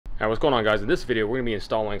Alright, what's going on, guys? In this video we're going to be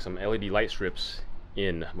installing some LED light strips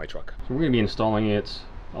in my truck. So we're going to be installing it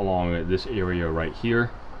along this area right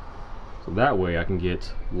here, so that way I can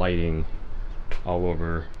get lighting all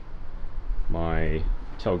over my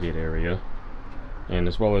tailgate area, and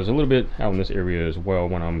as well as a little bit out in this area as well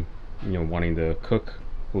when I'm wanting to cook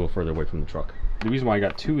a little further away from the truck. The reason why I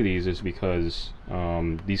got two of these is because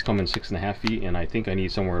these come in 6.5 feet, and I think I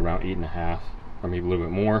need somewhere around 8.5 or maybe a little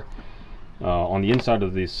bit more. On the inside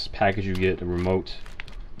of this package you get a remote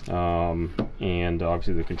and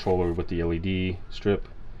obviously the controller with the LED strip.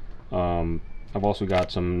 I've also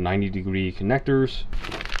got some 90-degree connectors,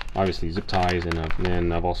 obviously zip ties, and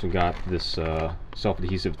then I've also got this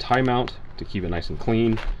self-adhesive tie mount to keep it nice and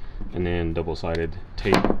clean, and then double-sided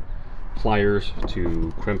tape pliers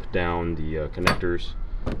to crimp down the connectors,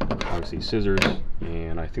 obviously scissors,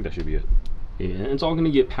 and I think that should be it. And it's all going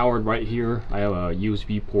to get powered right here. I have a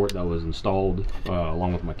USB port that was installed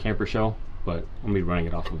along with my camper shell, but I'm going to be running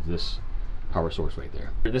it off of this power source right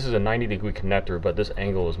there. This is a 90-degree connector, but this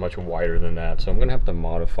angle is much wider than that, so I'm going to have to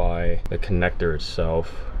modify the connector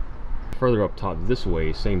itself. Further up top this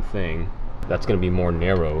way, same thing. That's going to be more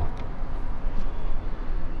narrow,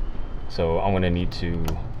 so I'm going to need to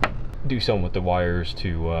do something with the wires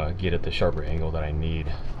to get at the sharper angle that I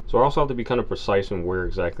need. So I also have to be kind of precise on where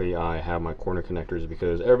exactly I have my corner connectors,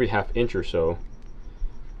 because every ½ inch or so,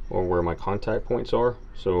 or where my contact points are,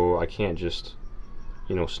 so I can't just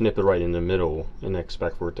snip it right in the middle and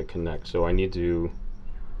expect for it to connect. So I need to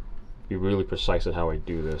be really precise at how I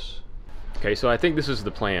do this. Okay, so I think this is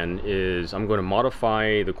the plan, is I'm going to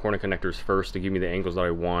modify the corner connectors first to give me the angles that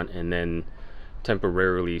I want, and then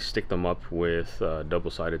temporarily stick them up with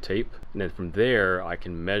double-sided tape, and then from there I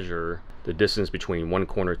can measure the distance between one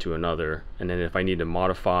corner to another, and then if I need to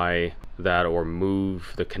modify that or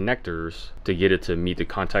move the connectors to get it to meet the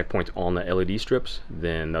contact points on the LED strips,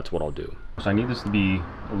 then that's what I'll do. So I need this to be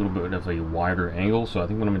a little bit of a wider angle, so I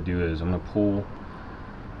think what I'm going to do is I'm going to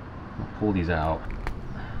pull these out,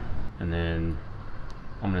 and then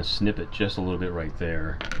I'm going to snip it just a little bit right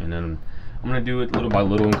there, and then I'm going to do it little by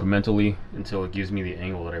little incrementally until it gives me the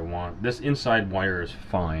angle that I want. This inside wire is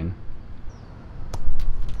fine.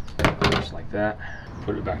 Just like that.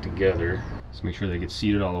 Put it back together. Let's make sure they get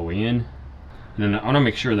seated all the way in. And then I want to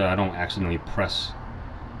make sure that I don't accidentally press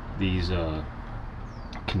these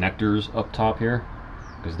connectors up top here,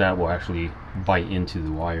 because that will actually bite into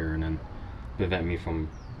the wire and then prevent me from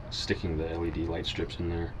sticking the LED light strips in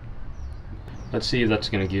there. Let's see if that's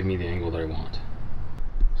going to give me the angle that I want.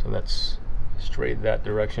 So that's straight that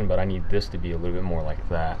direction, but I need this to be a little bit more like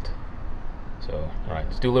that. So alright,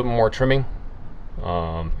 let's do a little bit more trimming,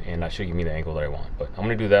 and that should give me the angle that I want, but I'm going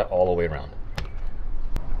to do that all the way around.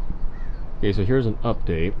 Okay, so here's an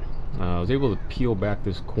update. I was able to peel back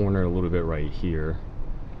this corner a little bit right here,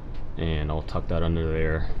 and I'll tuck that under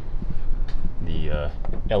there. The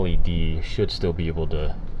LED should still be able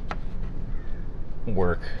to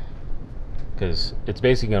work, because it's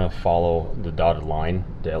basically going to follow the dotted line,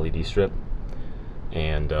 the LED strip,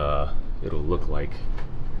 and it'll look like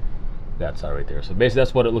that side right there. So basically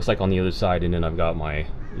that's what it looks like on the other side, and then I've got my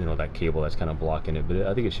that cable that's kind of blocking it, but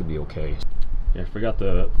I think it should be okay. Yeah, I forgot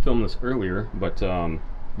to film this earlier, but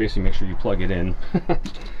basically make sure you plug it in and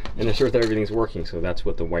ensure that everything's working. So that's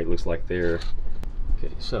what the white looks like there.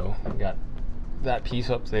 Okay, so I've got that piece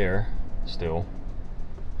up there still,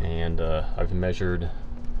 and I've measured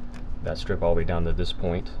that strip all the way down to this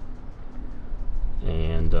point,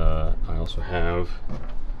 and I also have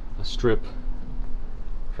a strip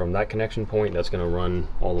from that connection point that's going to run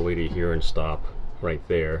all the way to here and stop right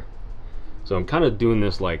there. So I'm kind of doing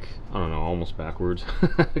this like, I don't know, almost backwards,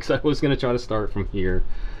 because I was going to try to start from here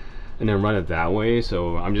and then run it that way.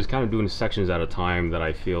 So I'm just kind of doing sections at a time that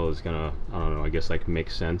I feel is going to, I don't know, I guess like make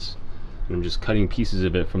sense. And I'm just cutting pieces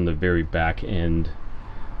of it from the very back end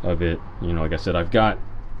of it. Like I said, I've got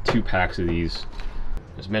 2 packs of these.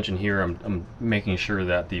 As mentioned here, I'm making sure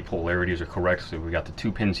that the polarities are correct. So we got the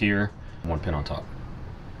 2 pins here, 1 pin on top,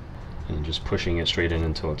 and just pushing it straight in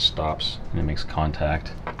until it stops and it makes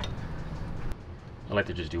contact. I like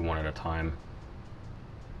to just do one at a time.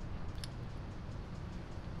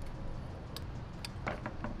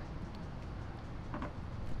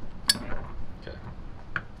 Okay,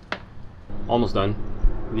 almost done.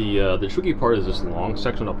 The tricky part is this long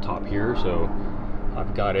section up top here, so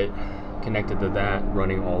I've got it connected to that,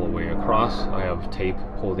 running all the way across. I have tape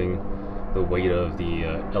holding the weight of the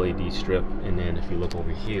LED strip, and then if you look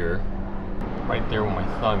over here, right there where my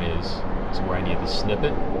thumb is where I need to snip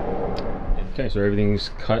it. Okay, so everything's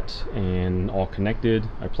cut and all connected.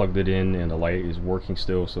 I plugged it in and the light is working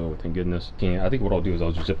still, so thank goodness. I think what I'll do is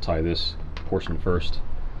I'll just zip tie this portion first,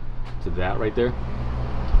 to that right there,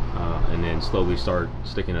 and then slowly start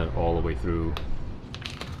sticking it all the way through.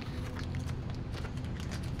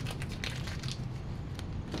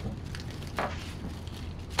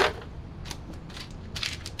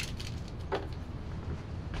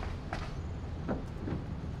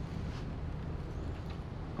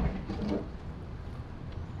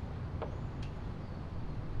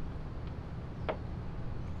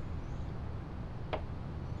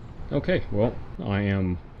 Okay, well, I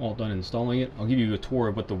am all done installing it. I'll give you a tour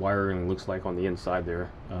of what the wiring looks like on the inside there.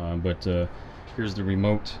 Here's the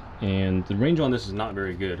remote, and the range on this is not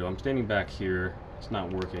very good. I'm standing back here, it's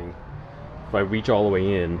not working. If I reach all the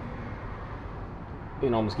way in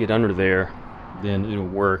and almost get under there, then it'll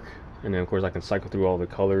work. And then of course I can cycle through all the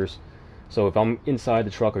colors. So if I'm inside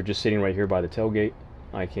the truck or just sitting right here by the tailgate,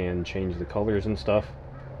 I can change the colors and stuff,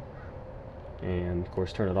 and of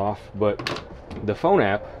course turn it off. But the phone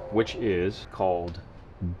app, which is called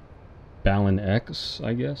Balin X,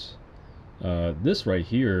 I guess, this right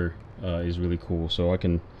here is really cool. So I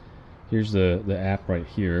can, here's the app right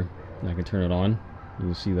here, and I can turn it on. You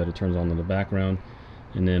can see that it turns on in the background.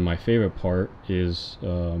 And then my favorite part is,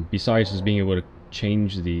 besides just being able to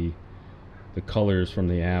change the colors from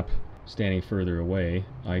the app standing further away,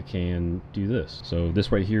 I can do this. So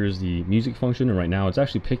this right here is the music function, and right now it's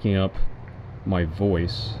actually picking up my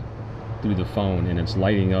voice through the phone, and it's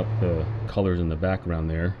lighting up the colors in the background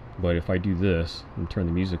there. But if I do this and turn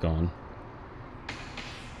the music on,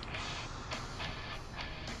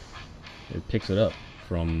 it picks it up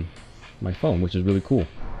from my phone, which is really cool.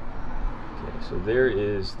 Okay, so there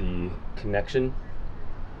is the connection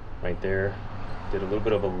right there. Did a little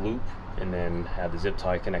bit of a loop and then had the zip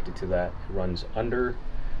tie connected to that. It runs under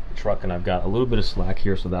the truck, and I've got a little bit of slack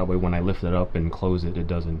here, so that way when I lift it up and close it, it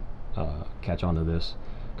doesn't catch onto this.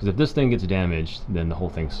 Because if this thing gets damaged, then the whole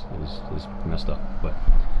thing is messed up. But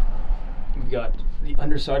we've got the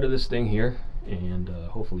underside of this thing here, and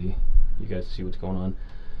hopefully you guys see what's going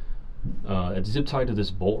on. It's zip tied to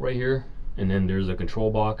this bolt right here, and then there's a control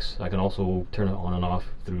box. I can also turn it on and off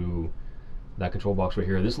through that control box right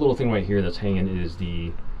here. This little thing right here that's hanging is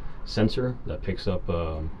the sensor that picks up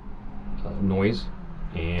noise.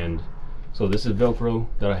 And so this is Velcro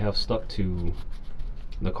that I have stuck to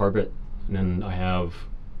the carpet, and then I have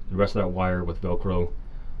the rest of that wire with Velcro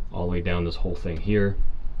all the way down this whole thing here.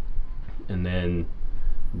 And then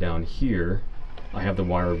down here I have the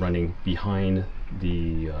wire running behind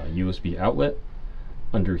the USB outlet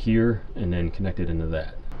under here, and then connected into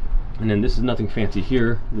that. And then this is nothing fancy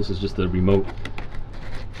here. This is just the remote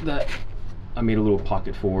that I made a little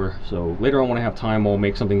pocket for. So later on when I have time, I'll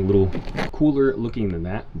make something a little cooler looking than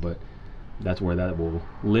that, but that's where that will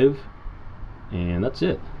live. And that's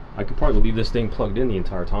it. I could probably leave this thing plugged in the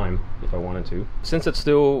entire time if I wanted to. Since it's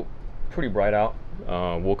still pretty bright out,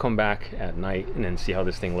 we'll come back at night and then see how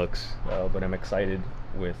this thing looks. But I'm excited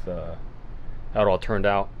with how it all turned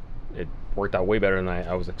out. It worked out way better than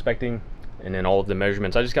I was expecting. And then all of the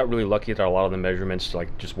measurements, I just got really lucky that a lot of the measurements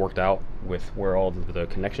like just worked out with where all the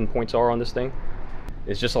connection points are on this thing.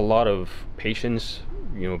 It's just a lot of patience,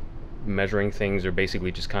 you know, measuring things, or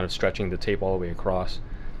basically just kind of stretching the tape all the way across,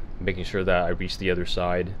 making sure that I reach the other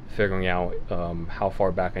side, figuring out how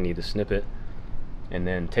far back I need to snip it, and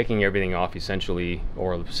then taking everything off essentially,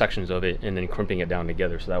 or sections of it, and then crimping it down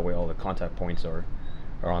together so that way all the contact points are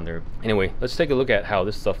on there. Anyway, let's take a look at how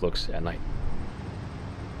this stuff looks at night.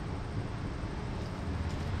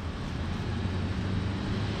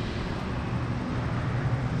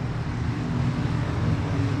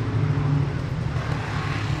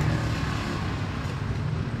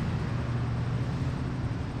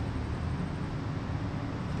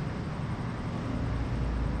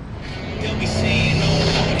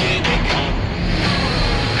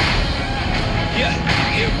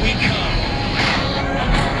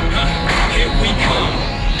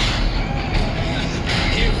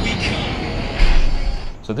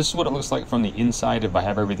 So this is what it looks like from the inside if I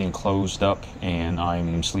have everything closed up and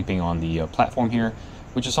I'm sleeping on the platform here,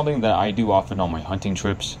 which is something that I do often on my hunting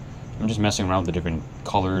trips. I'm just messing around with the different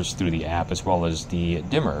colors through the app, as well as the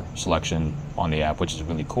dimmer selection on the app, which is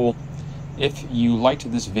really cool. If you liked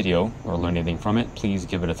this video or learned anything from it, please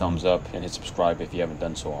give it a thumbs up and hit subscribe if you haven't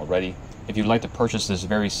done so already. If you'd like to purchase this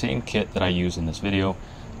very same kit that I use in this video,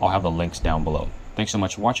 I'll have the links down below. Thanks so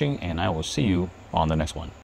much for watching, and I will see you on the next one.